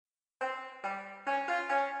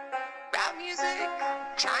music?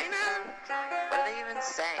 China? What are they even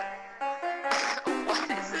saying?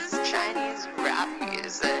 What is this Chinese rap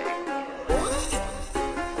music?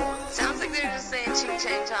 Sounds like they're just saying ching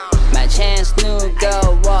chang chong. My chance new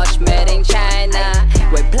girl watch made in China.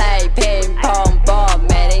 We play ping pong ball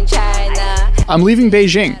made in China. I'm leaving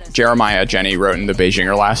Beijing, Jeremiah Jenny wrote in the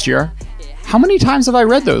Beijinger last year. How many times have I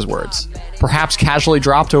read those words? Perhaps casually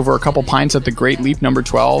dropped over a couple pints at the Great Leap number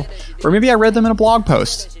 12, or maybe I read them in a blog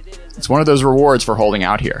post. It's one of those rewards for holding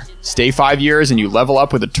out here. Stay 5 years and you level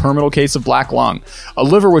up with a terminal case of black lung, a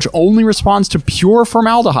liver which only responds to pure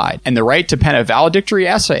formaldehyde, and the right to pen a valedictory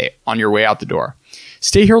essay on your way out the door.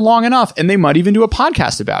 Stay here long enough and they might even do a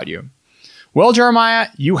podcast about you. Well, Jeremiah,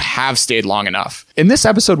 you have stayed long enough. In this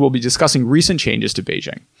episode, we'll be discussing recent changes to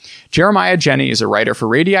Beijing. Jeremiah Jenny is a writer for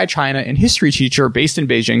Radii China and history teacher based in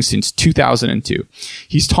Beijing since 2002.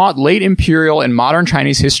 He's taught late imperial and modern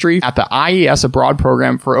Chinese history at the IES Abroad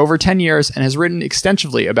program for over 10 years and has written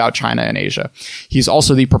extensively about China and Asia. He's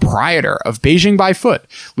also the proprietor of Beijing by Foot,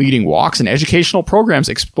 leading walks and educational programs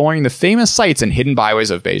exploring the famous sites and hidden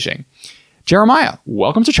byways of Beijing. Jeremiah,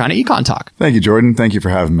 welcome to China Econ Talk. Thank you, Jordan. Thank you for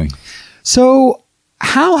having me. So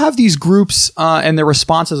how have these groups and their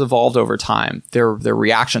responses evolved over time, their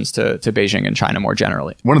reactions to Beijing and China more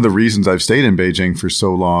generally? One of the reasons I've stayed in Beijing for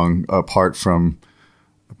so long, apart from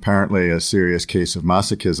apparently a serious case of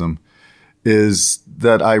masochism, is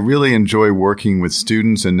that I really enjoy working with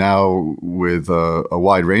students and now with a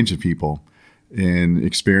wide range of people in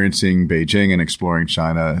experiencing Beijing and exploring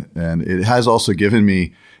China. And it has also given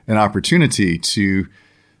me an opportunity to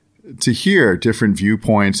hear different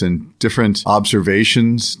viewpoints and different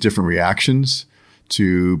observations, different reactions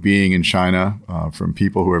to being in China from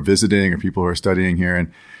people who are visiting or people who are studying here.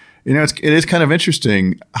 And, you know, it is kind of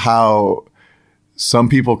interesting how some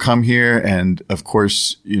people come here and, of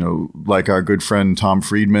course, you know, like our good friend Tom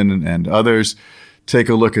Friedman and others, take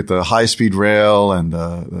a look at the high-speed rail and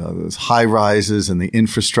the high rises and the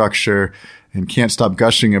infrastructure and can't stop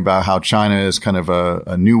gushing about how China is kind of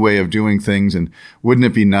a new way of doing things. And wouldn't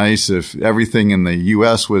it be nice if everything in the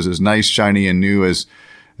U.S. was as nice, shiny, and new as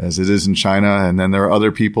it is in China? And then there are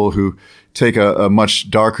other people who take a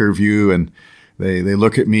much darker view, and they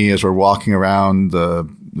look at me as we're walking around the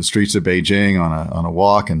streets of Beijing on a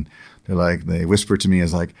walk, and they whisper to me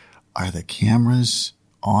as like, "Are the cameras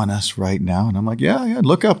on us right now?" And I'm like, yeah,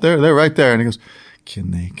 look up there. They're right there. And he goes,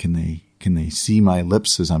 can they see my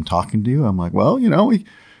lips as I'm talking to you? I'm like, well, you know, we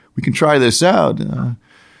can try this out.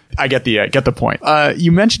 I get the point.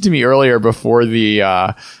 You mentioned to me earlier before the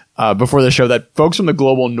show that folks from the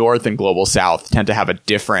global north and global south tend to have a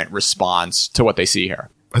different response to what they see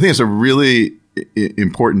here. I think it's a really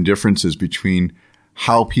important differences between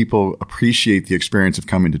how people appreciate the experience of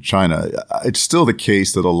coming to China. It's still the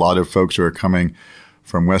case that a lot of folks who are coming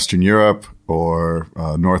from Western Europe or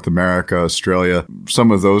North America, Australia,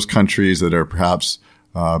 some of those countries that are perhaps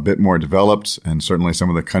a bit more developed, and certainly some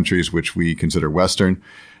of the countries which we consider Western,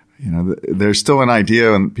 you know, there's still an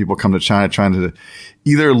idea when people come to China trying to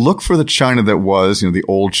either look for the China that was, you know, the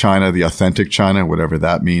old China, the authentic China, whatever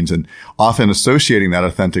that means, and often associating that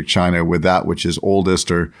authentic China with that which is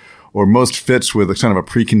oldest or most fits with a kind of a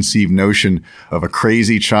preconceived notion of a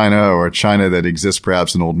crazy China or a China that exists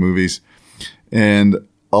perhaps in old movies. And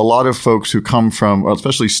a lot of folks who come from, or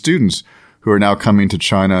especially students who are now coming to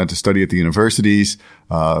China to study at the universities,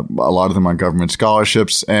 a lot of them on government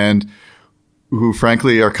scholarships, and who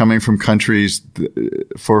frankly are coming from countries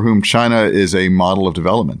for whom China is a model of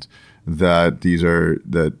development. That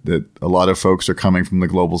a lot of folks are coming from the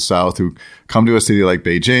global south who come to a city like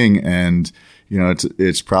Beijing, and you know,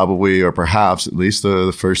 it's probably, or perhaps at least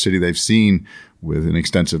the first city they've seen with an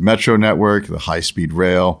extensive metro network, the high-speed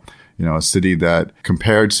rail. You know, a city that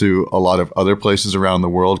compared to a lot of other places around the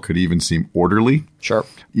world could even seem orderly. Sure.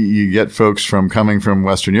 You get folks coming from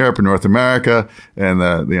Western Europe or North America, and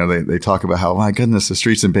they talk about how, my goodness, the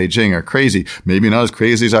streets in Beijing are crazy. Maybe not as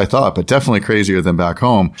crazy as I thought, but definitely crazier than back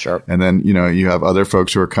home. Sure. And then, you know, you have other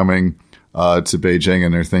folks who are coming to Beijing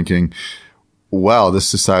and they're thinking, wow, this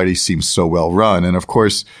society seems so well run. And of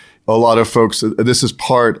course, a lot of folks, this is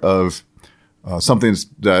part of something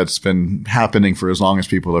that's been happening for as long as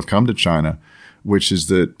people have come to China, which is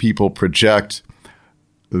that people project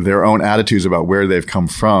their own attitudes about where they've come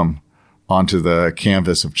from onto the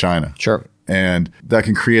canvas of China. Sure. And that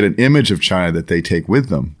can create an image of China that they take with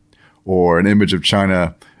them, or an image of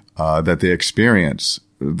China that they experience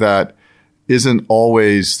that isn't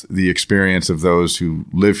always the experience of those who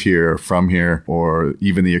live here, from here, or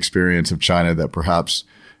even the experience of China that perhaps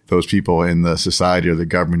those people in the society or the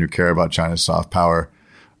government who care about China's soft power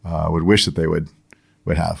would wish that they would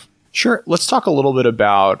have. Sure. Let's talk a little bit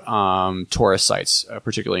about tourist sites,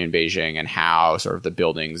 particularly in Beijing, and how sort of the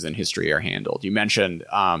buildings and history are handled. You mentioned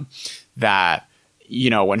that,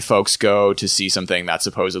 when folks go to see something that's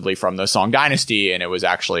supposedly from the Song Dynasty and it was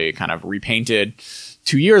actually kind of repainted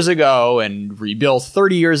 2 years ago and rebuilt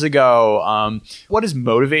 30 years ago, what is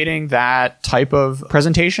motivating that type of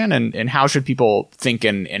presentation, and how should people think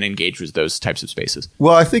and engage with those types of spaces?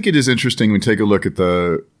 Well, I think it is interesting when we take a look at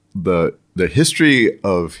the history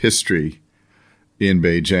of history in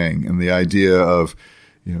Beijing, and the idea of,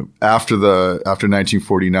 after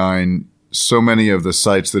 1949, so many of the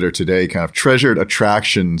sites that are today kind of treasured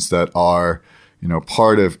attractions that are,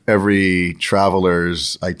 part of every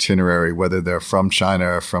traveler's itinerary, whether they're from China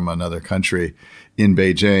or from another country in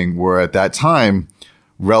Beijing, were at that time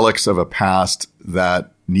relics of a past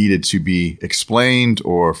that needed to be explained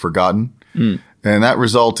or forgotten. And that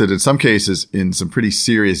resulted in some cases in some pretty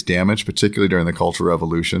serious damage, particularly during the Cultural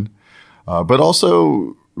Revolution, but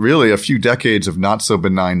also really a few decades of not so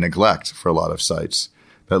benign neglect for a lot of sites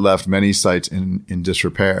that left many sites in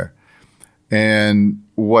disrepair. And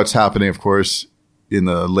what's happening, of course, in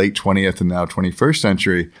the late 20th and now 21st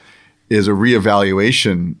century is a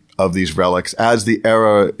reevaluation of these relics as the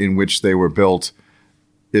era in which they were built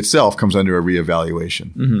itself comes under a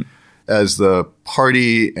reevaluation. Mm-hmm. As the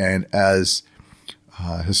party and as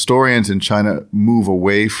historians in China move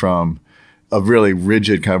away from a really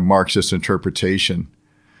rigid kind of Marxist interpretation,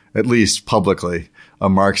 at least publicly, a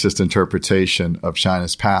Marxist interpretation of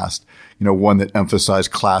China's past, one that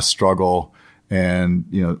emphasized class struggle and,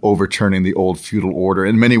 overturning the old feudal order.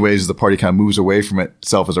 In many ways, the party kind of moves away from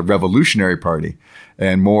itself as a revolutionary party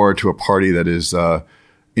and more to a party that is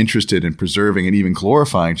interested in preserving and even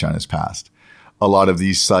glorifying China's past. A lot of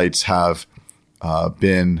these sites have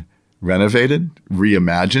been renovated,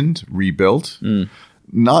 reimagined, rebuilt,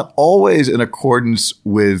 not always in accordance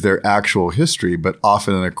with their actual history, but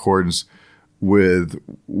often in accordance with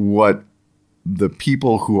what the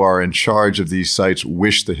people who are in charge of these sites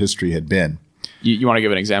wish the history had been. You want to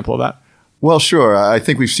give an example of that? Well, sure. I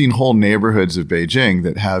think we've seen whole neighborhoods of Beijing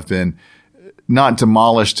that have been not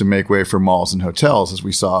demolished to make way for malls and hotels, as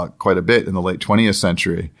we saw quite a bit in the late 20th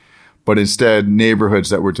century, but instead neighborhoods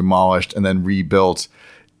that were demolished and then rebuilt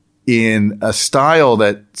in a style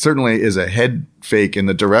that certainly is a head fake in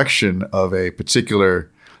the direction of a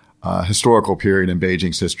particular historical period in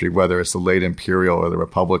Beijing's history, whether it's the late imperial or the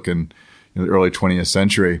Republican in the early 20th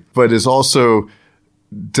century, but is also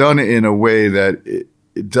done in a way that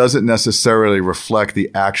it doesn't necessarily reflect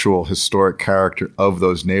the actual historic character of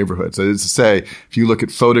those neighborhoods. That is to say, if you look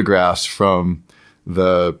at photographs from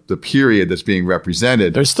the period that's being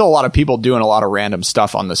represented, there's still a lot of people doing a lot of random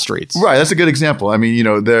stuff on the streets. Right. That's a good example. I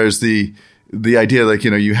mean, there's the idea like,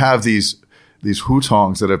 you have these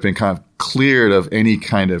hutongs that have been kind of cleared of any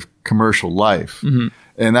kind of commercial life. Mm-hmm.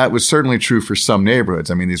 And that was certainly true for some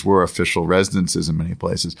neighborhoods. I mean, these were official residences in many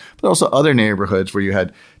places, but also other neighborhoods where you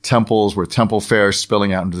had temples, where temple fairs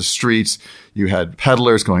spilling out into the streets. You had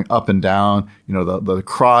peddlers going up and down. The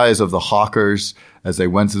cries of the hawkers as they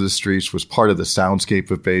went through the streets was part of the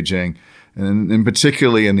soundscape of Beijing. And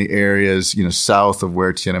particularly in the areas, south of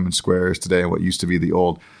where Tiananmen Square is today and what used to be the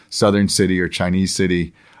old Southern City or Chinese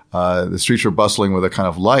City, the streets were bustling with a kind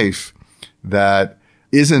of life that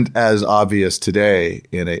isn't as obvious today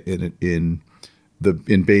in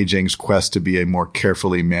Beijing's quest to be a more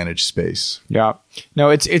carefully managed space. Yeah. No,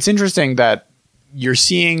 it's interesting that you're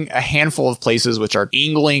seeing a handful of places which are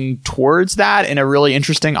angling towards that in a really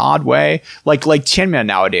interesting, odd way. Like Tiananmen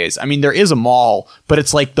nowadays. I mean, there is a mall, but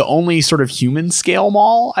it's like the only sort of human scale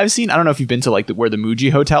mall I've seen. I don't know if you've been to like where the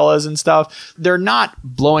Muji Hotel is and stuff. They're not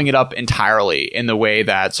blowing it up entirely in the way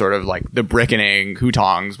that sort of like the brickening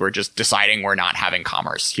hutongs were just deciding we're not having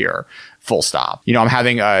commerce here. Full stop. I'm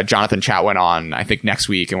having Jonathan Chatwin on, I think, next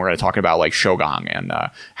week, and we're going to talk about like Shougang and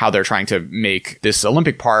how they're trying to make this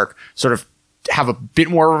Olympic Park sort of have a bit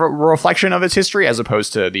more of a reflection of its history as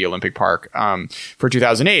opposed to the Olympic Park for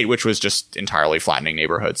 2008, which was just entirely flattening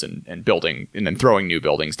neighborhoods and building and then throwing new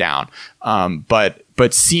buildings down. But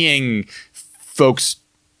seeing folks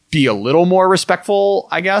be a little more respectful,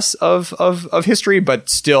 I guess, of history, but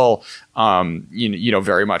still,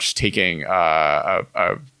 very much taking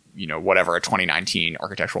whatever a 2019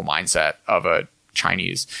 architectural mindset of a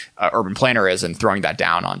Chinese urban planner is and throwing that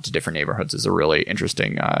down onto different neighborhoods is a really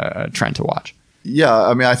interesting trend to watch. Yeah,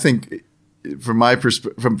 I mean, I think from my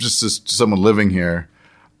perspective, from just as someone living here,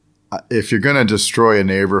 if you're going to destroy a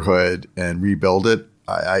neighborhood and rebuild it,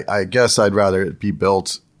 I guess I'd rather it be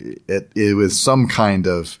built with some kind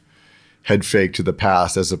of head fake to the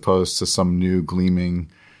past as opposed to some new gleaming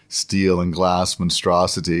steel and glass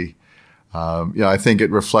monstrosity. I think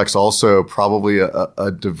it reflects also probably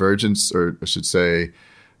a divergence, or I should say,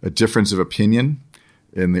 a difference of opinion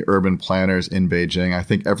in the urban planners in Beijing. I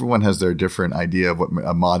think everyone has their different idea of what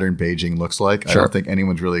a modern Beijing looks like. Sure. I don't think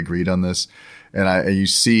anyone's really agreed on this. And you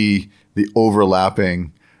see the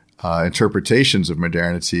overlapping interpretations of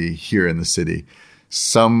modernity here in the city.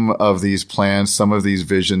 Some of these plans, some of these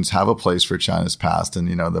visions have a place for China's past. And,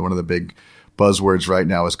 one of the big buzzwords right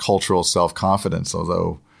now is cultural self-confidence,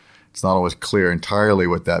 although it's not always clear entirely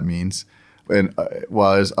what that means. And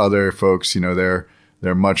whereas other folks, they're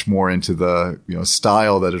much more into the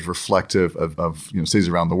style that is reflective of cities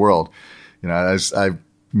around the world. As I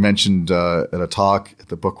mentioned at a talk at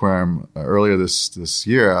the Bookworm earlier this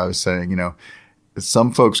year, I was saying,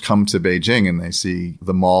 some folks come to Beijing and they see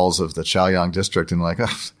the malls of the Chaoyang district and like,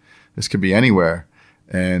 this could be anywhere.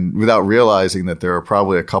 And without realizing that there are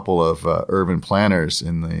probably a couple of urban planners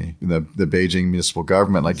in the Beijing municipal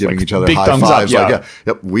government, like giving each other high fives,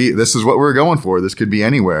 this is what we're going for. This could be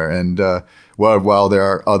anywhere. And while there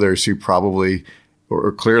are others who probably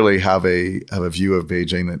or clearly have a view of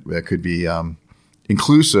Beijing that could be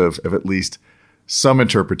inclusive of at least some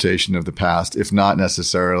interpretation of the past, if not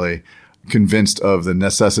necessarily convinced of the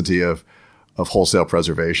necessity of wholesale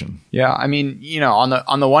preservation. Yeah, I mean,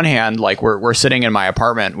 on the one hand, like we're sitting in my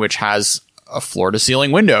apartment, which has a floor to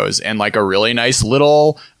ceiling windows and like a really nice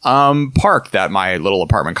little park that my little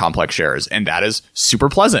apartment complex shares, and that is super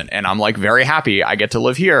pleasant. And I'm like very happy I get to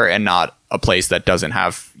live here and not a place that doesn't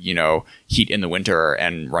have heat in the winter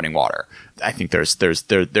and running water. I think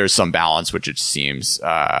there's some balance, which it seems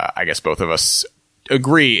I guess both of us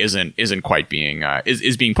agree isn't quite being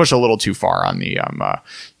is being pushed a little too far on the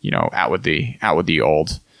out with the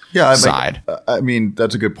old side. I mean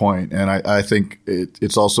that's a good point, and I think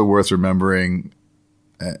it's also worth remembering,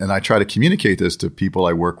 and I try to communicate this to people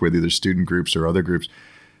I work with, either student groups or other groups,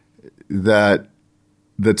 that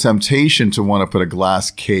the temptation to want to put a glass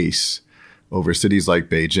case over cities like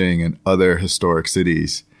Beijing and other historic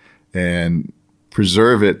cities and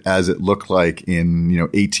preserve it as it looked like in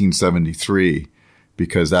 1873.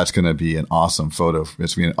 Because that's going to be an awesome photo. It's going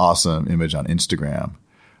to be an awesome image on Instagram.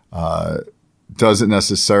 Doesn't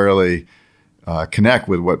necessarily connect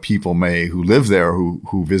with what people who live there,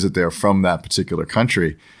 who visit there from that particular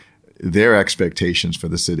country, their expectations for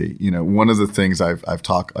the city. One of the things I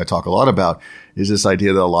talk a lot about is this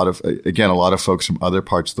idea that a lot of folks from other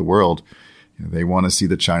parts of the world, they want to see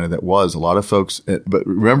the China that was. A lot of folks, but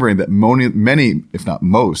remembering that many, if not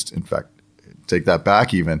most, in fact, take that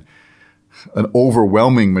back even. An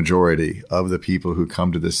overwhelming majority of the people who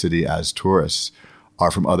come to the city as tourists are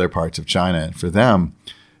from other parts of China. And for them,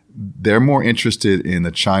 they're more interested in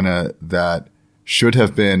the China that should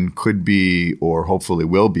have been, could be, or hopefully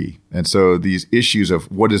will be. And so these issues of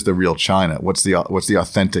what is the real China? What's the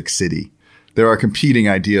authentic city? There are competing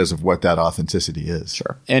ideas of what that authenticity is.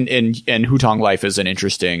 Sure. And Hutong life is an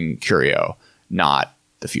interesting curio, not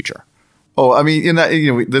the future. Oh, I mean, in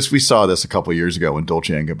that we saw this a couple of years ago when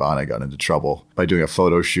Dolce & Gabbana got into trouble by doing a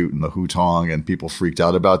photo shoot in the Hutong, and people freaked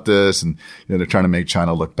out about this, and they're trying to make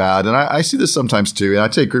China look bad. And I see this sometimes too. And I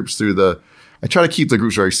take groups through I try to keep the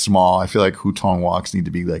groups very small. I feel like Hutong walks need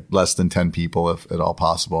to be like less than 10 people if at all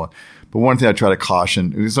possible. But one thing I try to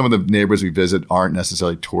caution, some of the neighborhoods we visit aren't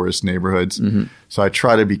necessarily tourist neighborhoods. Mm-hmm. So I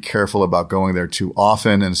try to be careful about going there too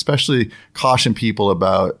often, and especially caution people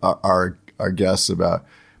about our guests about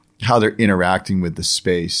how they're interacting with the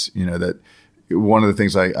space. That one of the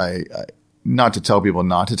things I not to tell people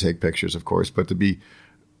not to take pictures, of course, but to be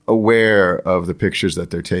aware of the pictures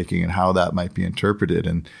that they're taking and how that might be interpreted.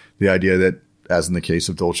 And the idea that, as in the case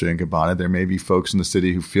of Dolce & Gabbana, there may be folks in the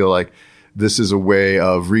city who feel like this is a way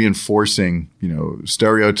of reinforcing,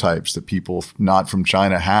 stereotypes that people not from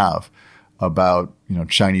China have about,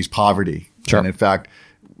 Chinese poverty. Sure. And in fact,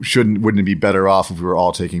 wouldn't it be better off if we were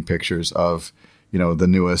all taking pictures of the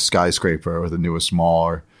newest skyscraper or the newest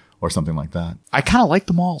mall or something like that? I kind of like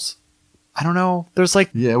the malls. I don't know. There's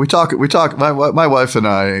we talk. My wife and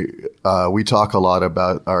I, we talk a lot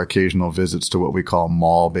about our occasional visits to what we call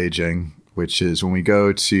Mall Beijing, which is when we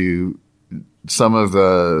go to some of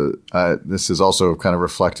the. This is also kind of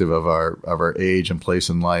reflective of our age and place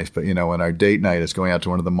in life. But when our date night is going out to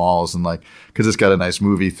one of the malls and because it's got a nice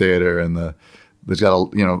movie theater and there's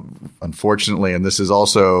got unfortunately, and this is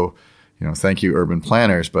also. Thank you, urban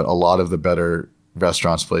planners, but a lot of the better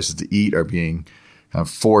restaurants, places to eat are being kind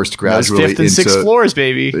of forced gradually into 5th and 6th floors,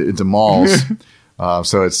 baby, into malls.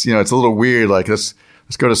 So it's it's a little weird. Like let's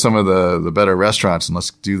go to some of the better restaurants and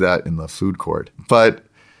let's do that in the food court. But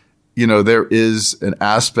there is an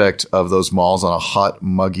aspect of those malls on a hot,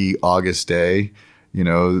 muggy August day,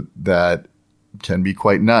 that can be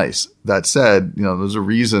quite nice. That said, there's a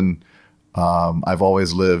reason I've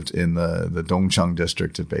always lived in the Dongcheng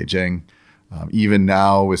district of Beijing. Even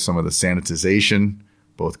now with some of the sanitization,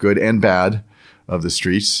 both good and bad, of the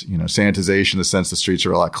streets, sanitization in the sense the streets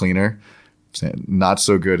are a lot cleaner. Not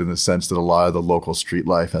so good in the sense that a lot of the local street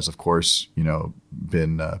life has, of course,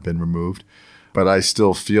 been removed. But I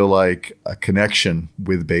still feel like a connection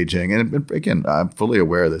with Beijing. And again, I'm fully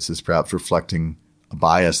aware this is perhaps reflecting a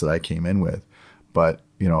bias that I came in with, but,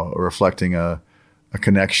 reflecting a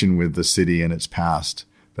connection with the city and its past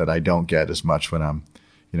that I don't get as much when I'm,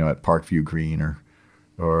 at Parkview Green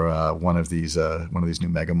or one of these new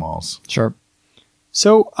mega malls. Sure.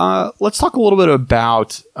 So let's talk a little bit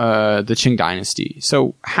about the Qing dynasty.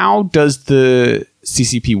 So how does the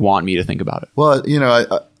CCP want me to think about it? Well,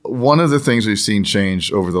 one of the things we've seen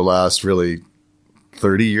change over the last really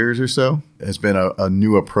 30 years or so has been a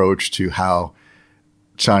new approach to how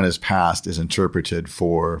China's past is interpreted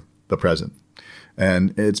for the present.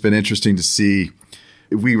 And it's been interesting to see.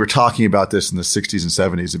 We were talking about this in the 60s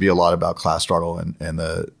and 70s. It'd be a lot about class struggle and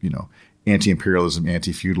the, anti-imperialism,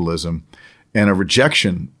 anti-feudalism, and a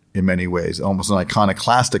rejection in many ways, almost an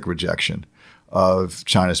iconoclastic rejection of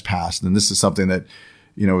China's past. And this is something that,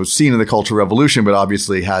 was seen in the Cultural Revolution, but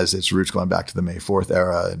obviously has its roots going back to the May 4th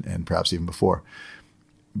era and perhaps even before.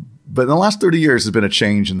 But in the last 30 years, there's been a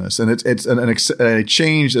change in this. And it's a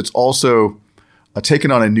change that's also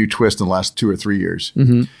taken on a new twist in the last 2 or 3 years.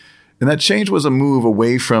 Mm-hmm. And that change was a move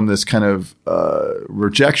away from this kind of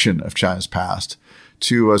rejection of China's past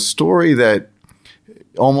to a story that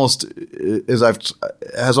almost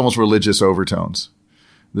has almost religious overtones.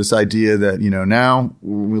 This idea that, now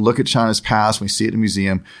when we look at China's past, we see it in a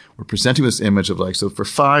museum, we're presenting this image of so for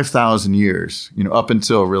 5,000 years, up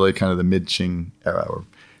until really kind of the mid-Qing era, or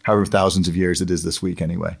however thousands of years it is this week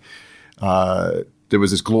anyway, there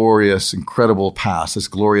was this glorious, incredible past, this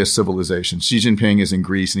glorious civilization. Xi Jinping is in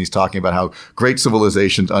Greece and he's talking about how great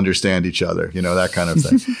civilizations understand each other, that kind of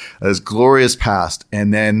thing. This glorious past.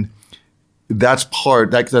 And then that's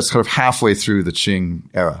kind of halfway through the Qing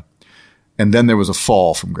era. And then there was a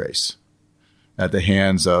fall from grace at the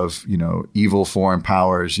hands of, evil foreign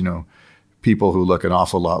powers, people who look an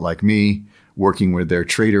awful lot like me, working with their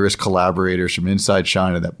traitorous collaborators from inside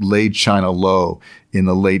China that laid China low in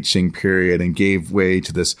the late Qing period and gave way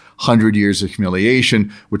to this 100 years of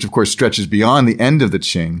humiliation, which of course stretches beyond the end of the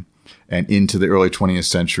Qing and into the early 20th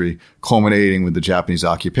century, culminating with the Japanese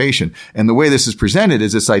occupation. And the way this is presented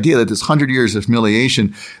is this idea that this 100 years of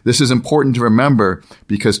humiliation, this is important to remember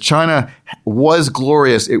because China was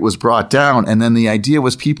glorious. It was brought down. And then the idea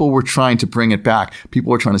was people were trying to bring it back.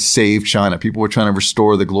 People were trying to save China. People were trying to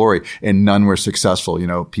restore the glory, and none were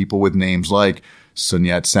successful. People with names like Sun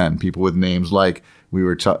Yat-sen, people with names like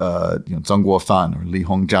Zheng Guofan or Li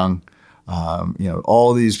Hongzhang.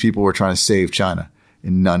 All these people were trying to save China,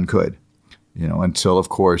 and none could. Until, of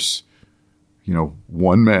course,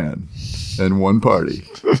 one man and one party,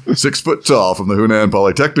 6 foot tall from the Hunan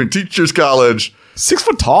Polytechnic Teachers College. 6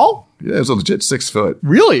 foot tall? Yeah, it was a legit 6 foot.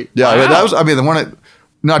 Really? Yeah, wow. That was, the one,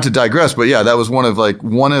 not to digress, but yeah, that was one of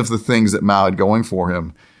the things that Mao had going for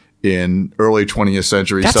him in early 20th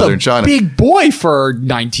century southern China. That's a big boy for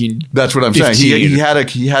 19. That's what I'm saying. He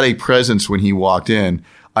had a presence when he walked in.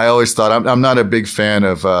 I always thought, I'm not a big fan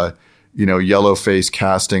of, yellow face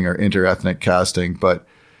casting or interethnic casting. But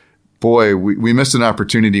boy, we missed an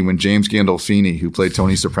opportunity when James Gandolfini, who played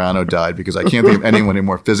Tony Soprano, died, because I can't think of anyone who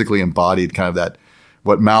more physically embodied kind of that,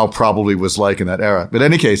 what Mao probably was like in that era. But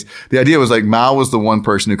in any case, the idea was Mao was the one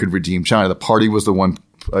person who could redeem China. The party was the one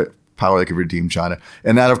power that could redeem China.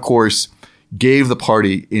 And that, of course, gave the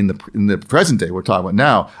party in the present day, we're talking about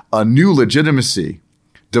now, a new legitimacy,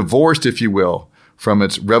 divorced, if you will, from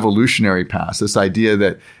its revolutionary past. This idea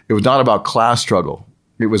that it was not about class struggle.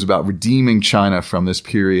 It was about redeeming China from this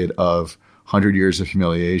period of 100 years of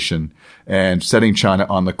humiliation and setting China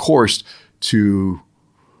on the course to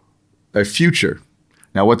a future.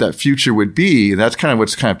 Now, what that future would be, that's kind of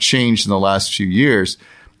what's kind of changed in the last few years.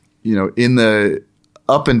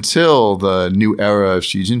 Up until the new era of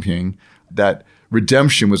Xi Jinping, that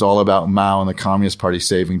redemption was all about Mao and the Communist Party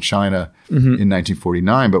saving China in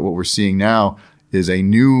 1949. But what we're seeing now is a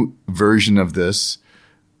new version of this,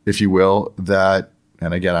 if you will, that,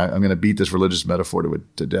 and again, I'm going to beat this religious metaphor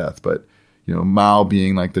to death, but, Mao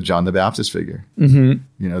being like the John the Baptist figure,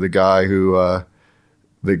 the guy who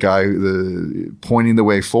pointing the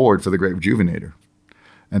way forward for the great rejuvenator.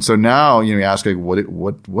 And so now, you ask,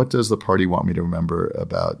 what does the party want me to remember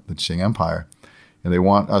about the Qing Empire? And they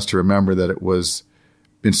want us to remember that it was,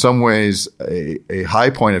 in some ways, a high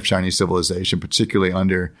point of Chinese civilization, particularly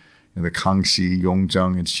under and the Kangxi,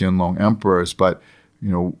 Yongzheng, and Qianlong emperors. But,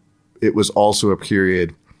 it was also a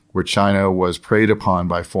period where China was preyed upon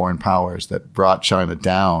by foreign powers that brought China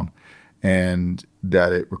down, and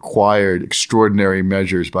that it required extraordinary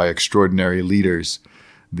measures by extraordinary leaders,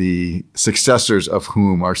 the successors of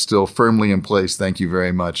whom are still firmly in place. Thank you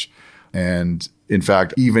very much. And in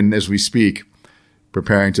fact, even as we speak,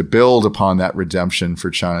 preparing to build upon that redemption for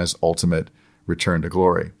China's ultimate return to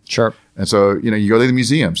glory. Sure. And so, you go to the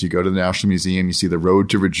museums, you go to the National Museum, you see the Road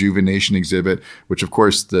to Rejuvenation exhibit, which of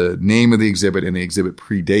course the name of the exhibit and the exhibit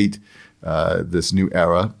predate this new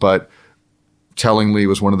era, but tellingly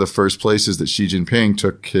was one of the first places that Xi Jinping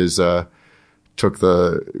took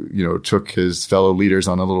his fellow leaders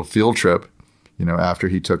on a little field trip, after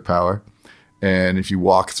he took power. And if you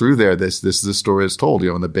walk through there, this is the story that's told.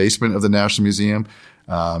 In the basement of the National Museum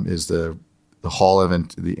is the Hall of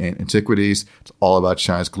the Antiquities. It's all about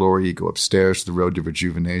China's glory. You go upstairs to the Road to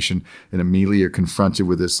Rejuvenation, and immediately you're confronted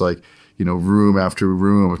with this room after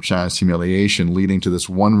room of China's humiliation, leading to this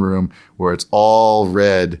one room where it's all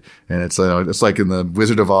red, and it's like in the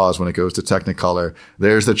Wizard of Oz when it goes to Technicolor.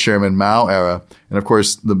 There's the Chairman Mao era, and of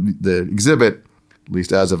course the exhibit, at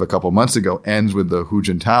least as of a couple months ago, ends with the Hu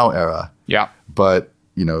Jintao era. Yeah. But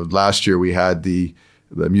last year we had the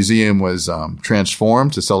museum was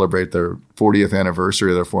transformed to celebrate their 40th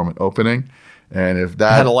anniversary of their former opening. And if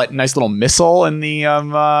that had a nice little missile in the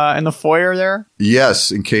foyer there. Yes,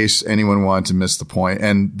 in case anyone wanted to miss the point.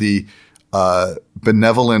 And the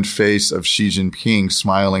benevolent face of Xi Jinping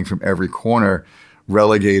smiling from every corner,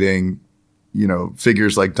 relegating,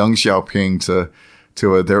 figures like Deng Xiaoping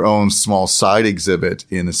to their own small side exhibit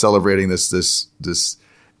in celebrating the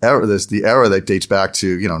era that dates back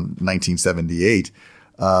to 1978,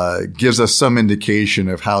 gives us some indication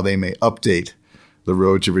of how they may update the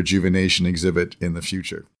Road to Rejuvenation exhibit in the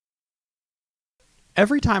future.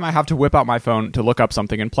 Every time I have to whip out my phone to look up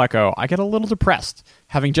something in Pleco, I get a little depressed,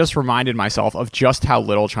 having just reminded myself of just how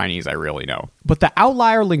little Chinese I really know. But the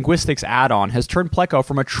Outlier Linguistics add-on has turned Pleco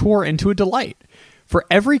from a chore into a delight. For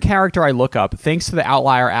every character I look up, thanks to the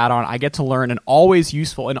Outlier add-on, I get to learn an always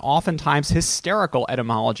useful and oftentimes hysterical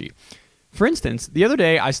etymology. For instance, the other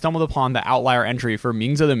day I stumbled upon the Outlier entry for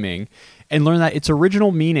Mingzi de Ming and learned that its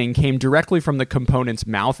original meaning came directly from the components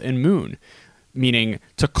mouth and moon, meaning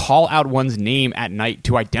to call out one's name at night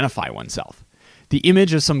to identify oneself. The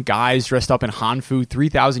image of some guys dressed up in Hanfu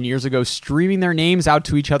 3,000 years ago streaming their names out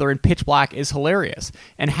to each other in pitch black is hilarious,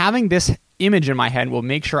 and having this image in my head will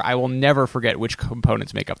make sure I will never forget which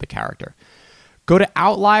components make up the character. Go to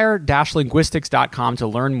outlier-linguistics.com to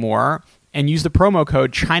learn more and use the promo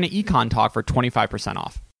code ChinaEconTalk for 25%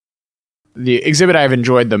 off. The exhibit I've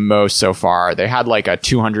enjoyed the most so far, they had like a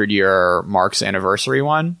 200-year Marx anniversary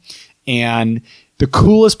one. And the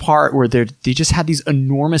coolest part were they just had these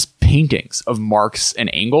enormous paintings of Marx and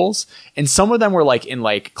Engels. And some of them were like in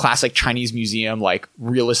like classic Chinese museum, like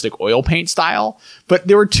realistic oil paint style. But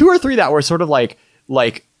there were two or three that were sort of like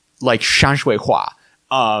Shanshui Hua.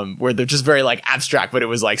 Where they're just very like abstract, but it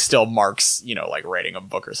was like still Marx, like writing a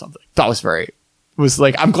book or something. That was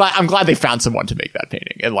I'm glad they found someone to make that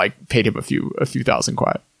painting and like paid him a few thousand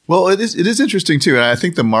kuai. Well, it is interesting too, and I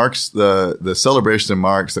think the Marx, the celebration of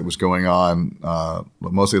Marx that was going on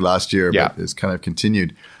mostly last year, but is kind of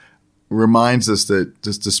continued, reminds us that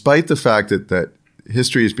just despite the fact that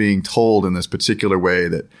history is being told in this particular way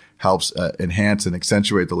that helps enhance and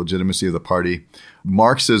accentuate the legitimacy of the party,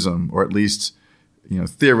 Marxism, or at least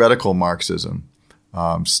theoretical Marxism,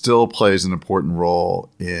 still plays an important role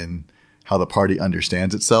in how the party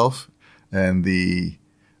understands itself, and the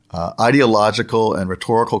ideological and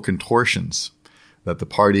rhetorical contortions that the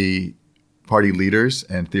party leaders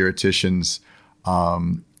and theoreticians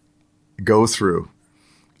go through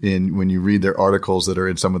when you read their articles that are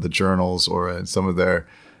in some of the journals or in some of their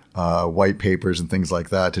white papers and things like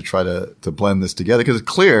that to try to blend this together. Because it's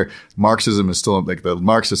clear Marxism is still, like the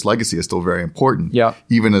Marxist legacy is still very important. Yeah.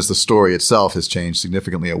 Even as the story itself has changed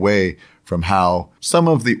significantly away from how some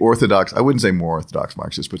of the orthodox, I wouldn't say more orthodox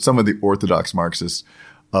Marxists, but some of the orthodox Marxists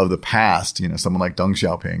of the past, someone like Deng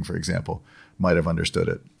Xiaoping, for example, might have understood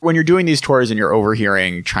it. When you're doing these tours and you're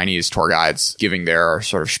overhearing Chinese tour guides giving their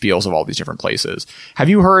sort of spiels of all these different places, have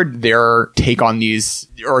you heard their take on these,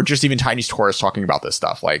 or just even Chinese tourists talking about this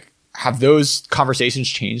stuff? Like, have those conversations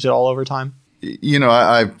changed at all over time?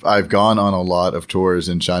 I've gone on a lot of tours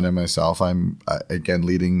in China myself. I've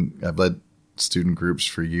led student groups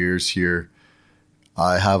for years here.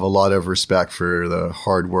 I have a lot of respect for the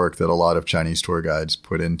hard work that a lot of Chinese tour guides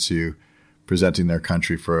put into presenting their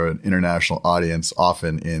country for an international audience,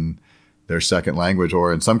 often in their second language.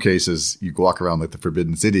 Or in some cases, you walk around like the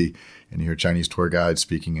Forbidden City and you hear Chinese tour guides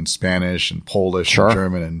speaking in Spanish and Polish Sure. and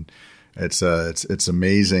German. And it's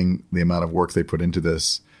amazing the amount of work they put into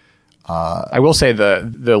this. I will say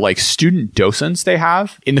the like student docents they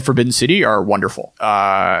have in the Forbidden City are wonderful.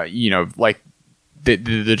 Like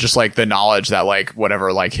the just like the knowledge that like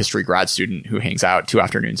whatever like history grad student who hangs out 2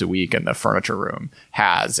 afternoons a week in the furniture room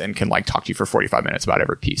has and can like talk to you for 45 minutes about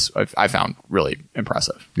every piece. I found really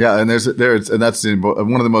impressive. Yeah, and that's one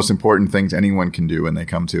of the most important things anyone can do when they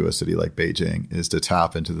come to a city like Beijing is to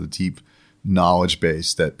tap into the deep knowledge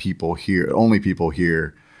base that people here,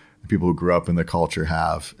 people who grew up in the culture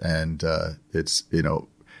have. And it's,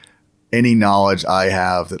 any knowledge I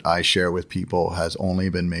have that I share with people has only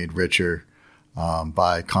been made richer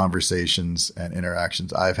by conversations and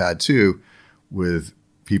interactions I've had too with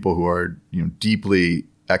people who are, deeply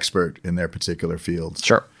expert in their particular fields.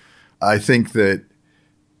 Sure. I think that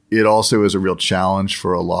it also is a real challenge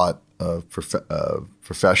for a lot of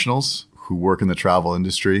professionals who work in the travel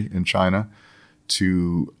industry in China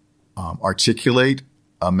to articulate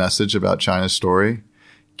a message about China's story,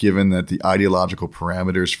 given that the ideological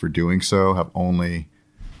parameters for doing so have only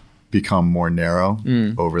become more narrow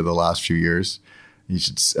over the last few years.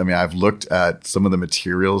 I've looked at some of the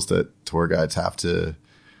materials that tour guides have to,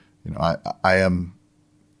 I am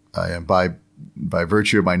by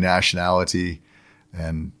virtue of my nationality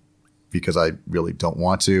and because I really don't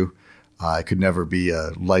want to, I could never be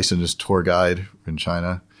a licensed tour guide in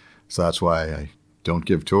China. So that's why I don't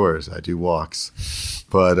give tours. I do walks.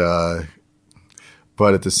 But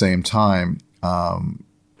at the same time,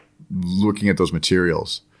 looking at those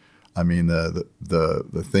materials,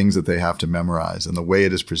 the things that they have to memorize and the way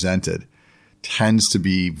it is presented tends to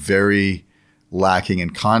be very lacking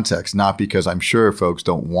in context, not because I'm sure folks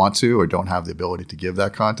don't want to or don't have the ability to give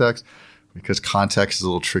that context, because context is a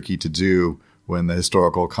little tricky to do when the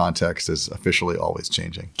historical context is officially always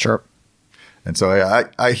changing. Sure. And so I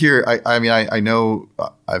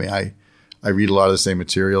read a lot of the same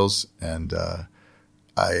materials, and the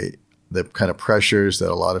kind of pressures that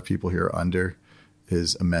a lot of people here are under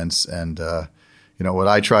is immense. And what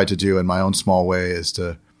I try to do in my own small way is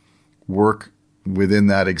to work within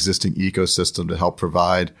that existing ecosystem to help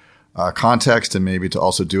provide context, and maybe to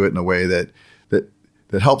also do it in a way that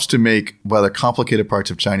helps to make rather complicated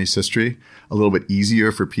parts of Chinese history a little bit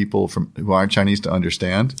easier for people who aren't Chinese to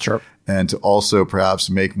understand. Sure. And to also perhaps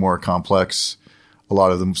make more complex a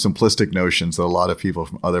lot of the simplistic notions that a lot of people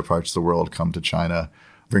from other parts of the world come to China,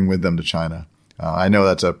 bring with them to China. I know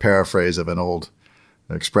that's a paraphrase of an old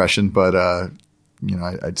expression, but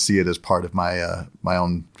I'd see it as part of my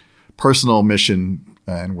own personal mission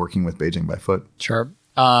and working with Beijing by Foot. Sure.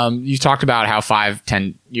 You talked about how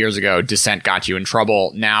 5-10 years ago dissent got you in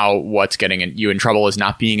trouble. Now what's getting you in trouble is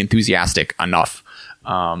not being enthusiastic enough,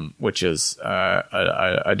 which is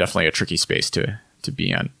definitely a tricky space to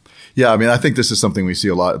be in. Yeah, I think this is something we see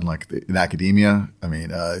a lot in academia.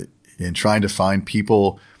 In trying to find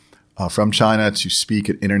people from China to speak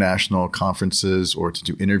at international conferences or to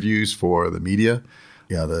do interviews for the media.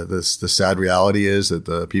 Yeah, the sad reality is that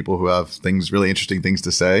the people who have really interesting things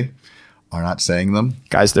to say are not saying them.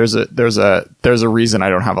 Guys, there's a reason I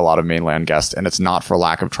don't have a lot of mainland guests, and it's not for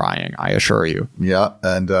lack of trying, I assure you. Yeah,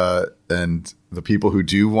 and the people who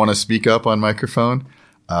do want to speak up on microphone,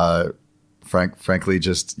 frankly,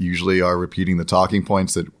 just usually are repeating the talking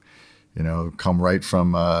points that come right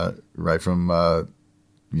from the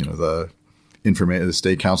the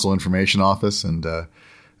State Council Information Office and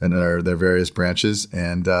their various branches,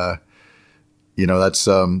 and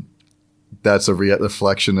that's a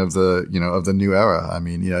reflection of the new era.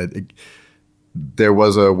 There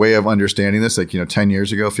was a way of understanding this, 10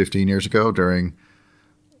 years ago, 15 years ago, during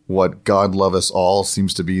what, God love us all,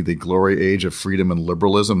 seems to be the glory age of freedom and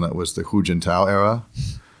liberalism. That was the Hu Jintao era,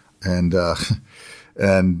 and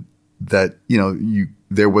that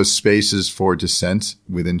there was spaces for dissent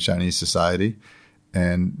within Chinese society,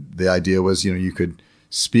 and the idea was you could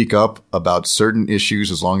speak up about certain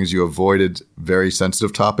issues as long as you avoided very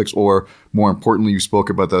sensitive topics, or more importantly, you spoke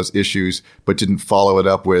about those issues but didn't follow it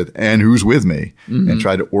up with "and who's with me" and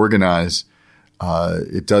try to organize.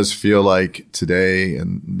 It does feel like today,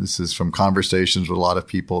 and this is from conversations with a lot of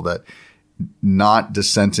people, that not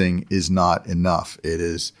dissenting is not enough. It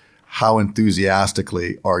is how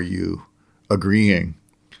enthusiastically are you agreeing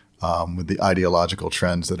with the ideological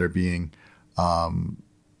trends that are being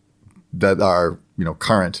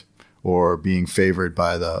current or being favored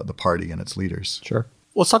by the party and its leaders. Sure.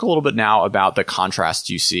 Let's talk a little bit now about the contrast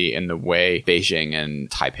you see in the way Beijing and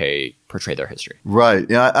Taipei portray their history. Right.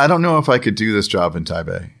 Yeah, I don't know if I could do this job in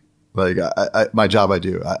Taipei. Like my job, I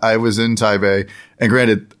do. I was in Taipei, and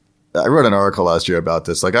granted, I wrote an article last year about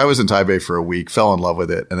this. Like I was in Taipei for a week, fell in love with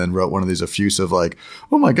it, and then wrote one of these effusive, like,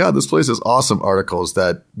 oh my God, this place is awesome articles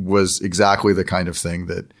that was exactly the kind of thing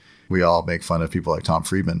that we all make fun of people like Tom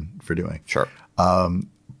Friedman for doing. Sure.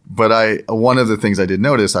 But one of the things I did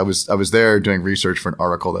notice, I was there doing research for an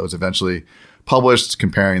article that was eventually published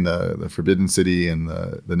comparing the Forbidden City and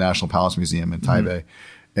the National Palace Museum in Taipei.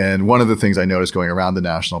 Mm-hmm. And one of the things I noticed going around the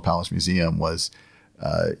National Palace Museum was,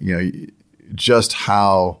 just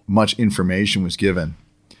how much information was given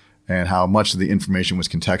and how much of the information was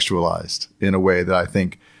contextualized in a way that I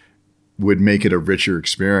think would make it a richer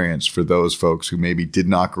experience for those folks who maybe did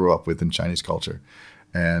not grow up within Chinese culture.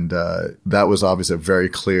 And that was obviously a very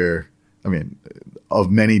clear,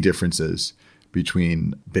 of many differences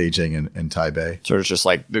between Beijing and Taipei. So it's just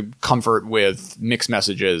like the comfort with mixed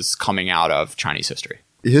messages coming out of Chinese history.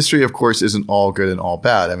 History, of course, isn't all good and all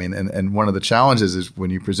bad. And one of the challenges is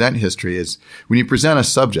when you present history is when you present a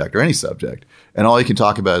subject or any subject and all you can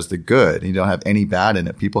talk about is the good and you don't have any bad in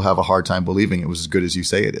it, people have a hard time believing it was as good as you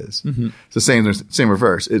say it is. Mm-hmm. It's the same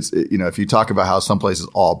reverse. If you talk about how some place is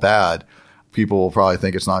all bad, people will probably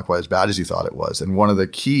think it's not quite as bad as you thought it was. And one of the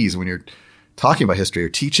keys when you're talking about history or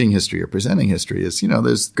teaching history or presenting history is,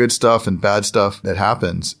 there's good stuff and bad stuff that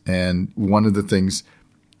happens. And one of the things,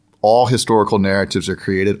 all historical narratives are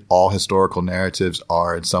created. All historical narratives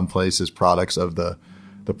are in some places products of the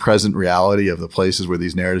present reality of the places where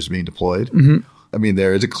these narratives are being deployed. Mm-hmm.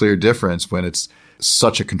 There is a clear difference when it's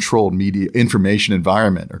such a controlled media information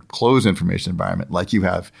environment or closed information environment like you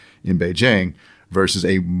have in Beijing versus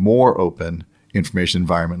a more open information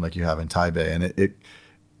environment like you have in Taipei. And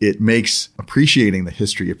it makes appreciating the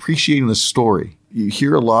history, appreciating the story. You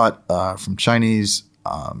hear a lot from Chinese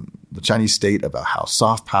the Chinese state about how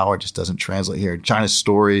soft power just doesn't translate here. China's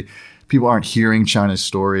story, people aren't hearing China's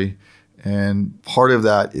story. And part of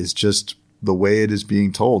that is just the way it is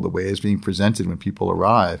being told, the way it's being presented when people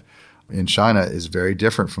arrive in China is very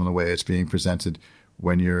different from the way it's being presented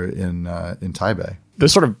when you're in Taipei. The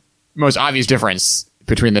sort of most obvious difference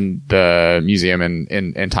between the museum in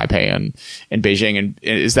Taipei and Beijing and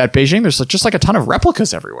is that Beijing there's just like a ton of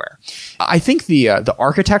replicas everywhere. I think the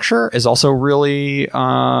architecture is also really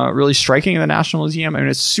striking in the National Museum.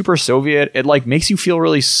 It's super Soviet. It like makes you feel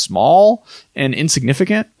really small and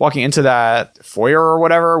insignificant walking into that foyer or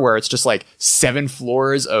whatever where it's just like 7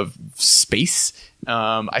 floors of space.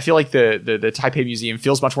 I feel like the Taipei Museum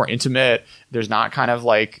feels much more intimate. There's not kind of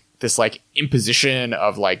like this like imposition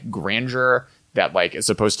of like grandeur that like is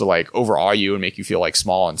supposed to like overawe you and make you feel like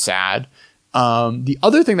small and sad. The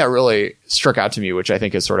other thing that really struck out to me, which I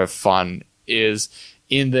think is sort of fun, is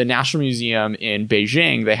in the National Museum in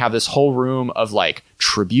Beijing, they have this whole room of like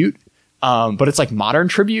tribute. But it's like modern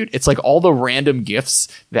tribute. It's like all the random gifts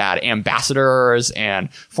that ambassadors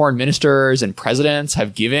and foreign ministers and presidents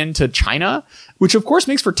have given to China, which of course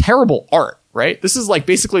makes for terrible art, right? This is like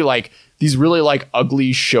basically like these really like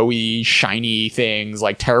ugly, showy, shiny things,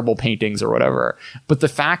 like terrible paintings or whatever. But the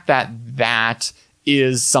fact that that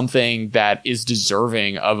is something that is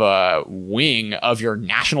deserving of a wing of your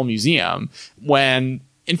national museum when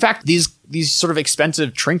in fact, these sort of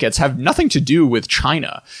expensive trinkets have nothing to do with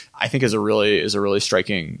China, I think is a really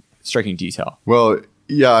striking detail. Well,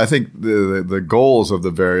 yeah, I think the goals of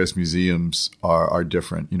the various museums are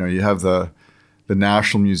different. You have the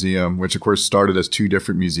National Museum, which of course started as 2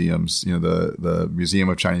 different museums, the Museum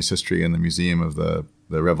of Chinese History and the Museum of the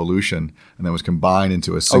Revolution, and then was combined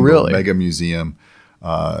into a single mega museum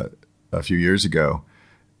a few years ago.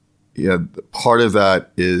 Yeah, part of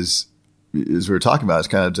that is we were talking about, is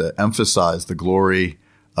kind of to emphasize the glory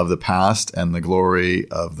of the past and the glory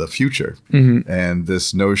of the future. Mm-hmm. And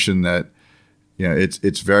this notion that,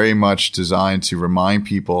 it's very much designed to remind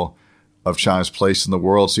people of China's place in the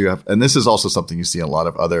world. So and this is also something you see in a lot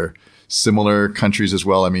of other similar countries as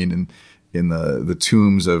well. In the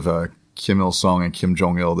tombs of Kim Il-sung and Kim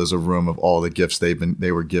Jong-il, there's a room of all the gifts they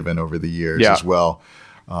were given over the years as well.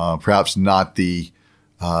 Perhaps not the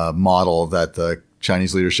model that the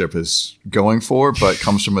Chinese leadership is going for, but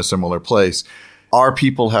comes from a similar place. Our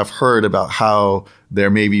people have heard about how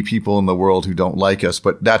there may be people in the world who don't like us,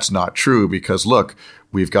 but that's not true because look,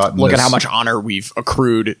 we've gotten look at how much honor we've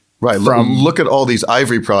accrued. Right. Look at all these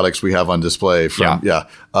ivory products we have on display. So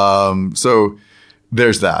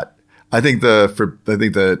there's that. I think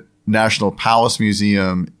the National Palace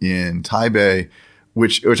Museum in Taipei,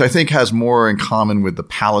 which I think has more in common with the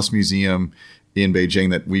Palace Museum in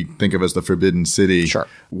Beijing that we think of as the Forbidden City,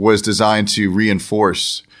 was designed to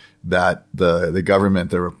reinforce that the government,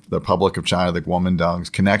 the Republic of China, the Kuomintang's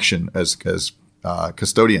connection as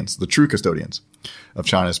custodians, the true custodians of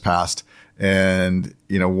China's past. And,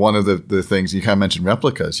 one of the things you kind of mentioned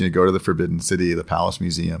replicas, go to the Forbidden City, the Palace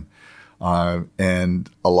Museum, and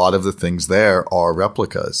a lot of the things there are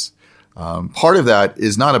replicas. Part of that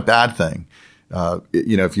is not a bad thing.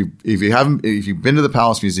 If you've been to the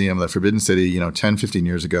Palace Museum, the Forbidden City, 10, 15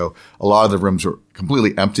 years ago, a lot of the rooms were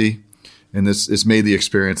completely empty. And it's made the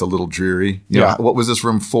experience a little dreary. What was this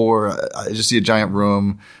room for? I just see a giant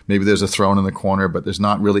room. Maybe there's a throne in the corner, but there's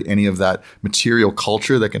not really any of that material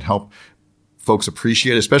culture that can help folks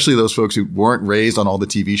appreciate it, especially those folks who weren't raised on all the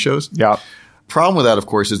TV shows. Yeah. Problem with that, of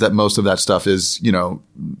course, is that most of that stuff is,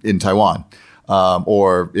 in Taiwan,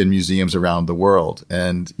 or in museums around the world.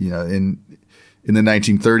 And, in the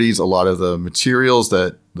 1930s, a lot of the materials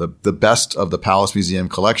that the best of the Palace Museum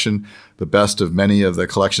collection, the best of many of the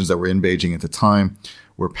collections that were in Beijing at the time,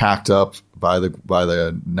 were packed up by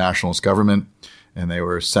the nationalist government, and they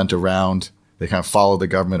were sent around. They kind of followed the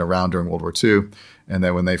government around during World War II. And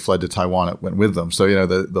then when they fled to Taiwan, it went with them. So,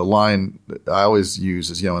 the line I always use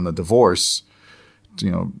is, in the divorce,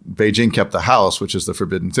 Beijing kept the house, which is the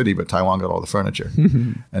Forbidden City, but Taiwan got all the furniture.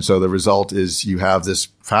 And so the result is you have this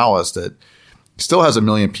palace that still has 1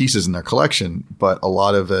 million pieces in their collection, but a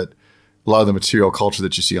lot of the material culture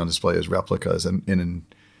that you see on display is replicas. And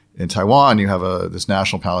in Taiwan, you have this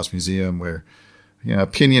National Palace Museum where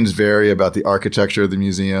opinions vary about the architecture of the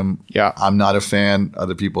museum. Yeah, I'm not a fan.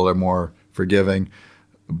 Other people are more forgiving,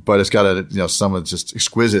 but it's got some of just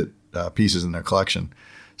exquisite pieces in their collection.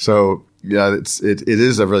 So it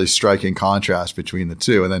is a really striking contrast between the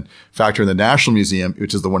two. And then factor in the National Museum,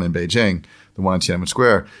 which is the one in Beijing, the one in Tiananmen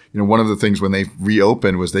Square. One of the things when they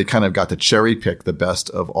reopened was they kind of got to cherry pick the best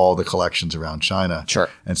of all the collections around China. Sure.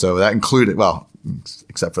 And so that included,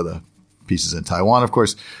 except for the pieces in Taiwan, of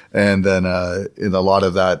course. And then in a lot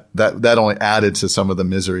of that only added to some of the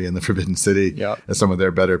misery in the Forbidden City. Yeah. And some of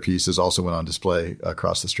their better pieces also went on display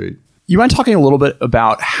across the street. You mind talking a little bit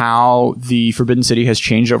about how the Forbidden City has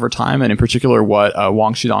changed over time, and in particular what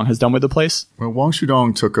Wang Shudong has done with the place? Well, Wang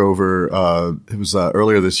Shudong took over, it was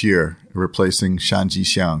earlier this year, replacing Shan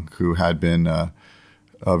Jixiang, who had been a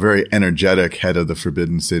very energetic head of the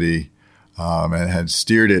Forbidden City and had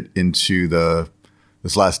steered it into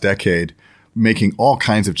this last decade, making all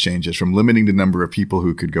kinds of changes, from limiting the number of people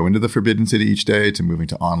who could go into the Forbidden City each day to moving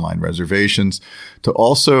to online reservations, to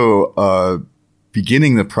also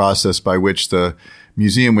beginning the process by which the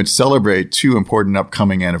museum would celebrate 2 important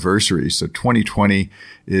upcoming anniversaries. So 2020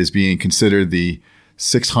 is being considered the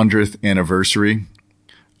 600th anniversary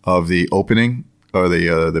of the opening or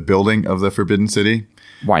the building of the Forbidden City.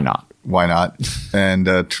 Why not? And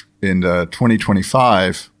in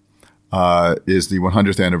 2025 is the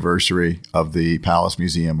 100th anniversary of the Palace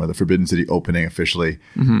Museum, or the Forbidden City opening officially.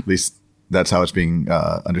 Mm-hmm. At least that's how it's being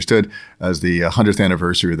understood, as the 100th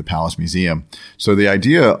anniversary of the Palace Museum. So the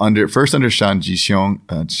idea under Shan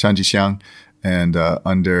Jixiang and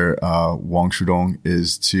under Wang Shudong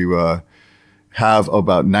is to have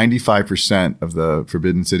about 95% of the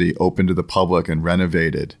Forbidden City open to the public and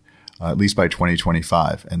renovated, at least by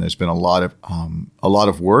 2025. And there's been a lot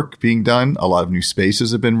of work being done. A lot of new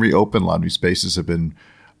spaces have been reopened. A lot of new spaces have been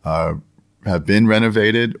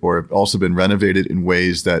renovated, or have also been renovated in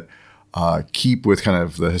ways that keep with kind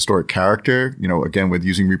of the historic character, again, with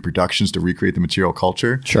using reproductions to recreate the material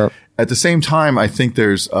culture. Sure. At the same time, I think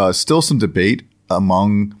there's still some debate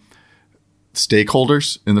among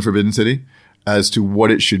stakeholders in the Forbidden City as to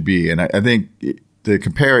what it should be. And I think to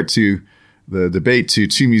compare it to the debate to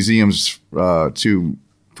 2 museums, 2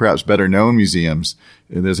 perhaps better known museums,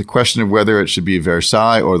 there's a question of whether it should be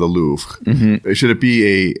Versailles or the Louvre. Mm-hmm. Should it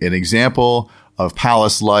be an example of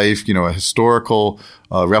palace life, a historical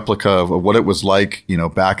replica of what it was like,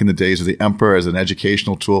 back in the days of the emperor, as an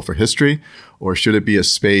educational tool for history? Or should it be a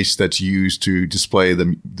space that's used to display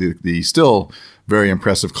the still very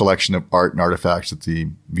impressive collection of art and artifacts that the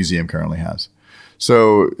museum currently has?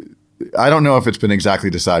 So I don't know if it's been exactly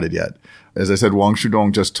decided yet. As I said, Wang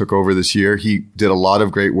Shudong just took over this year. He did a lot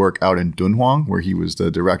of great work out in Dunhuang, where he was the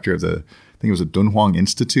director of I think it was the Dunhuang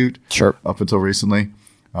Institute. Sure. Up until recently.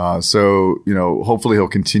 So, hopefully he'll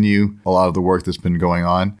continue a lot of the work that's been going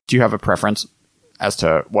on. Do you have a preference as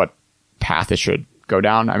to what path it should go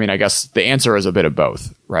down? I mean, I guess the answer is a bit of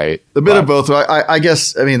both, right? A bit of both. I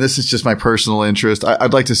guess, this is just my personal interest.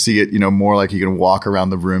 I'd like to see it, more like you can walk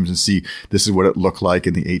around the rooms and see this is what it looked like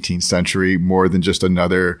in the 18th century, more than just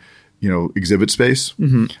another, exhibit space.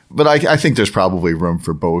 Mm-hmm. But I think there's probably room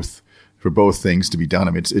for both things to be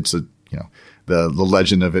done. It's the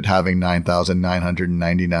legend of it having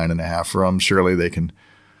 9,999 and a half rooms. Surely they can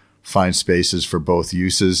find spaces for both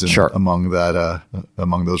uses Sure. among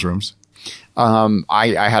those rooms.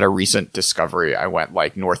 I had a recent discovery. I went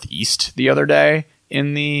like northeast the other day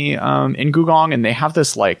in the in Gugong, and they have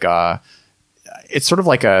this like it's sort of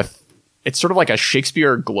like a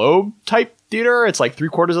Shakespeare Globe type theater. It's like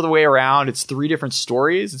 3/4 of the way around. It's 3 different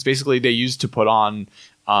stories. It's basically they used to put on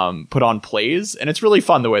plays, and it's really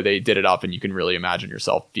fun the way they did it up, and you can really imagine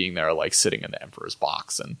yourself being there, like sitting in the Emperor's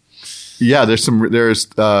box. And yeah, there's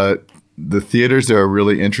the theaters there are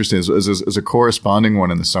really interesting. There's a corresponding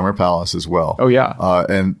one in the Summer Palace as well. Oh yeah,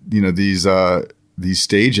 and these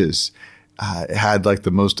stages had like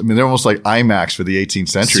the most. I mean, they're almost like IMAX for the 18th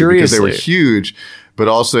century. Seriously. Because they were huge. But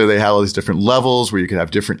also they had all these different levels where you could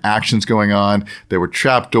have different actions going on. There were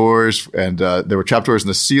trapdoors, and there were trapdoors in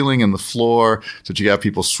the ceiling and the floor, so that you could have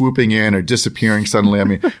people swooping in or disappearing suddenly. I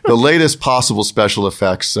mean, the latest possible special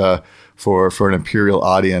effects for an imperial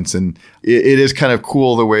audience, and it is kind of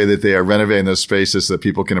cool the way that they are renovating those spaces so that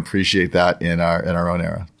people can appreciate that in our own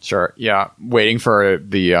era. Sure. Yeah. Waiting for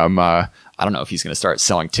the I don't know if he's going to start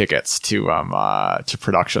selling tickets to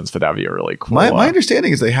productions, but that'd be a really cool. My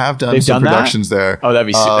understanding is they have done some productions there. Oh, that'd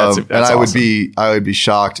be that's and awesome. I would be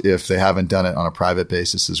shocked if they haven't done it on a private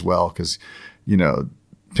basis as well, because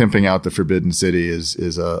pimping out the Forbidden City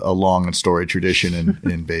is a long and storied tradition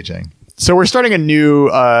in Beijing. So we're starting a new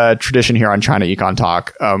tradition here on China Econ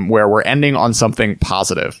Talk, where we're ending on something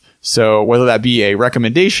positive. So whether that be a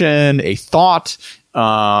recommendation, a thought,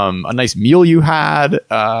 a nice meal you had.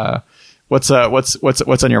 What's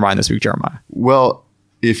on your mind this week, Jeremiah? Well,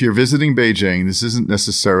 if you're visiting Beijing, this isn't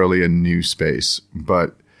necessarily a new space,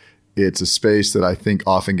 but it's a space that I think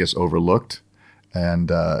often gets overlooked.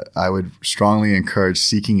 And I would strongly encourage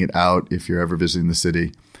seeking it out if you're ever visiting the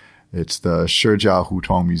city. It's the Shijia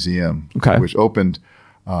Hutong Museum, which opened,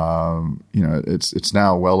 it's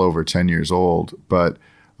now well over 10 years old, but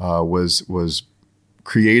was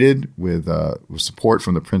created with support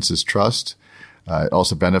from the Prince's Trust. It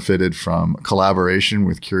also benefited from collaboration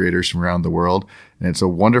with curators from around the world. And it's a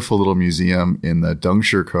wonderful little museum in the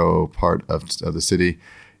Dengshiko part of the city.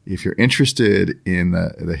 If you're interested in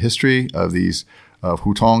the history of these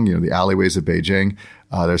Hutong, the alleyways of Beijing,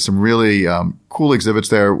 there's some really cool exhibits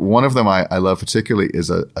there. One of them I love particularly is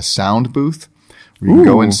a sound booth where you can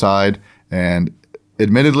go inside, and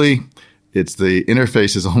admittedly, the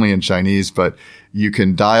interface is only in Chinese, but you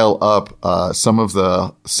can dial up some of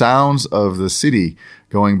the sounds of the city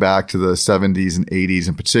going back to the 70s and 80s.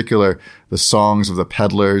 In particular, the songs of the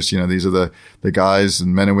peddlers. These are the guys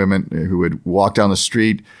and men and women who would walk down the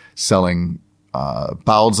street selling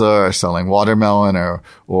baozi or selling watermelon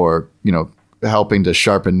or helping to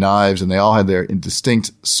sharpen knives. And they all had their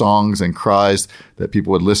distinct songs and cries that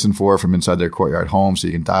people would listen for from inside their courtyard home. So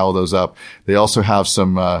you can dial those up. They also have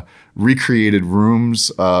some recreated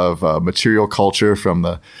rooms of material culture from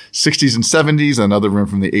the 60s and 70s, another room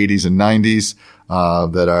from the 80s and 90s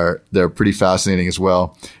they're pretty fascinating as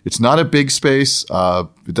well. It's not a big space.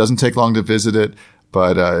 It doesn't take long to visit it.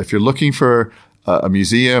 But if you're looking for a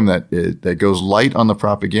museum that goes light on the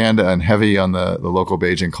propaganda and heavy on the local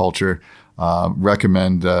Beijing culture,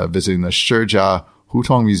 recommend visiting the Shijia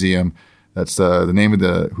Hutong Museum. That's the name of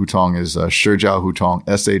the Hutong is Shijia Hutong,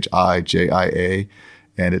 Shijia,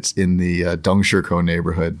 and it's in the Dengshiko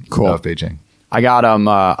neighborhood of Beijing. I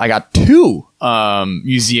got 2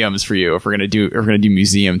 museums for you if we're gonna do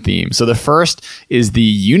museum theme. So the first is the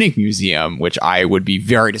Eunuch Museum, which I would be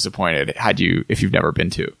very disappointed if you've never been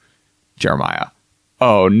to, Jeremiah.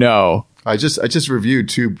 Oh no. I just reviewed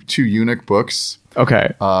two eunuch books.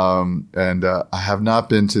 Okay. And I have not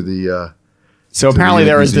been to the. So apparently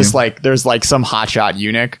there was there's some hotshot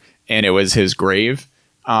eunuch, and it was his grave.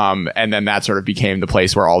 And then that sort of became the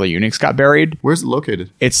place where all the eunuchs got buried. Where's it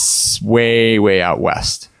located? It's way, way out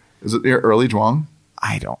west. Is it near Early Zhuang?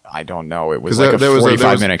 I don't know. It was like a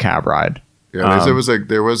 45-minute cab ride. Yeah, there was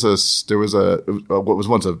what was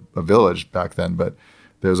once a village back then, but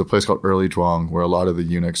there was a place called Early Zhuang where a lot of the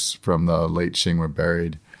eunuchs from the late Qing were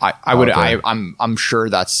buried. I'm sure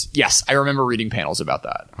that's, yes, I remember reading panels about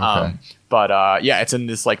that. Okay. But it's in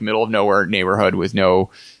this like middle of nowhere neighborhood with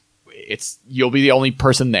you'll be the only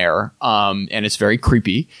person there. And it's very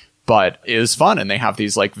creepy, but it is fun. And they have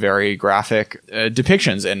these like very graphic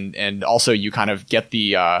depictions. And also you kind of get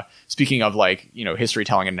the, speaking of like, history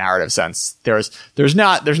telling in narrative sense, there's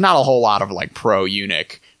not a whole lot of like pro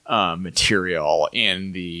eunuch material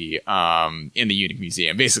in the eunuch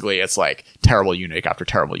museum. Basically it's like terrible eunuch after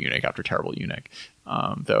terrible eunuch after terrible eunuch.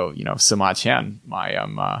 Though, Sima Qian, my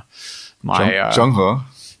Zheng He.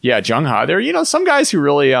 Yeah, Zheng He. There, some guys who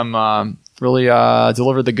really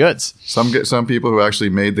delivered the goods. Some people who actually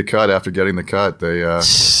made the cut after getting the cut,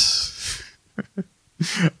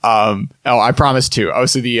 I promised two. Oh,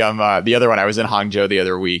 so the other one, I was in Hangzhou the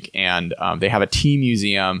other week, and they have a tea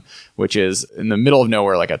museum, which is in the middle of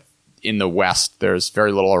nowhere, like in the West. There's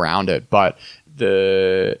very little around it, but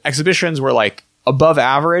the exhibitions were like above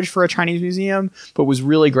average for a Chinese museum, but was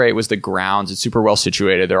really great was the grounds. It's super well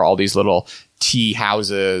situated. There are all these little tea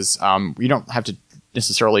houses. You don't have to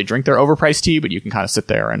necessarily drink their overpriced tea, but you can kind of sit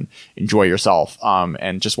there and enjoy yourself.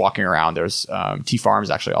 And just walking around, there's tea farms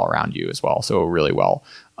actually all around you as well. So really well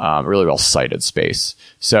sited space.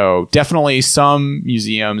 So definitely some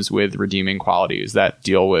museums with redeeming qualities that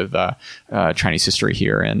deal with Chinese history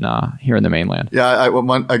here in the mainland. Yeah,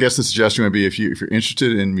 I guess the suggestion would be if you're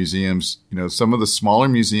interested in museums, some of the smaller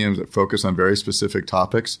museums that focus on very specific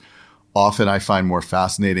topics, often I find more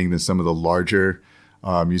fascinating than some of the larger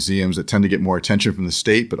museums that tend to get more attention from the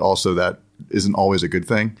state, but also that isn't always a good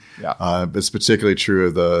thing. Yeah. It's particularly true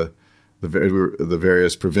of the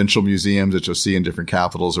various provincial museums that you'll see in different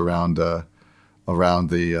capitals around the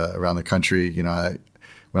country.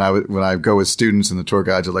 When I go with students and the tour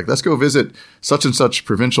guides are like, let's go visit such and such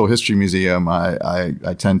provincial history museum,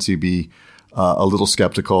 I tend to be a little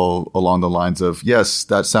skeptical along the lines of, yes,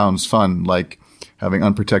 that sounds fun, like having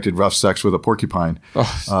unprotected rough sex with a porcupine.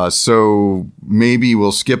 So maybe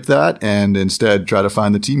we'll skip that and instead try to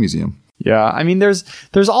find the tea museum. Yeah, I mean, there's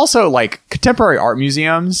also like contemporary art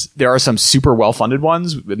museums. There are some super well-funded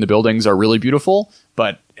ones, and the buildings are really beautiful,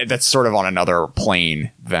 but that's sort of on another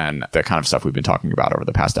plane than the kind of stuff we've been talking about over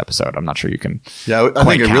the past episode. I'm not sure you can. Yeah, I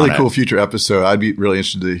think a really cool future episode. I'd be really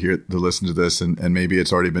interested to listen to this, and maybe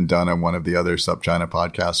it's already been done on one of the other SupChina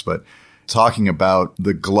podcasts, but talking about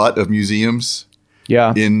the glut of museums.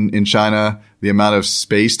 Yeah. In China, the amount of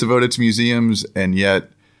space devoted to museums, and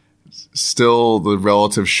yet still the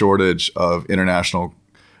relative shortage of international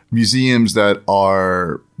museums that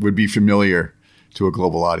would be familiar to a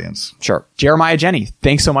global audience. Sure. Jeremiah Jenny,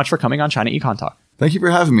 thanks so much for coming on China Econ Talk. Thank you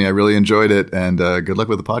for having me. I really enjoyed it, and good luck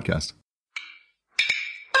with the podcast.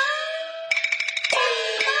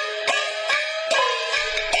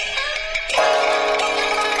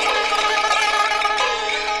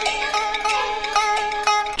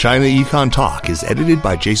 China Econ Talk is edited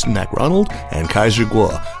by Jason McRonald and Kaiser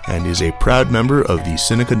Guo and is a proud member of the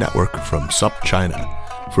Sinica Network from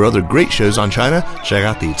SupChina. For other great shows on China, check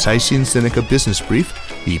out the Caixin Sinica Business Brief,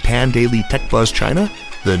 the Pan Daily Tech Buzz China,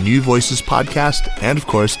 the New Voices Podcast, and of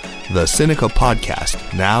course, the Sinica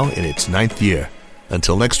Podcast, now in its 9th year.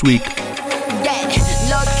 Until next week.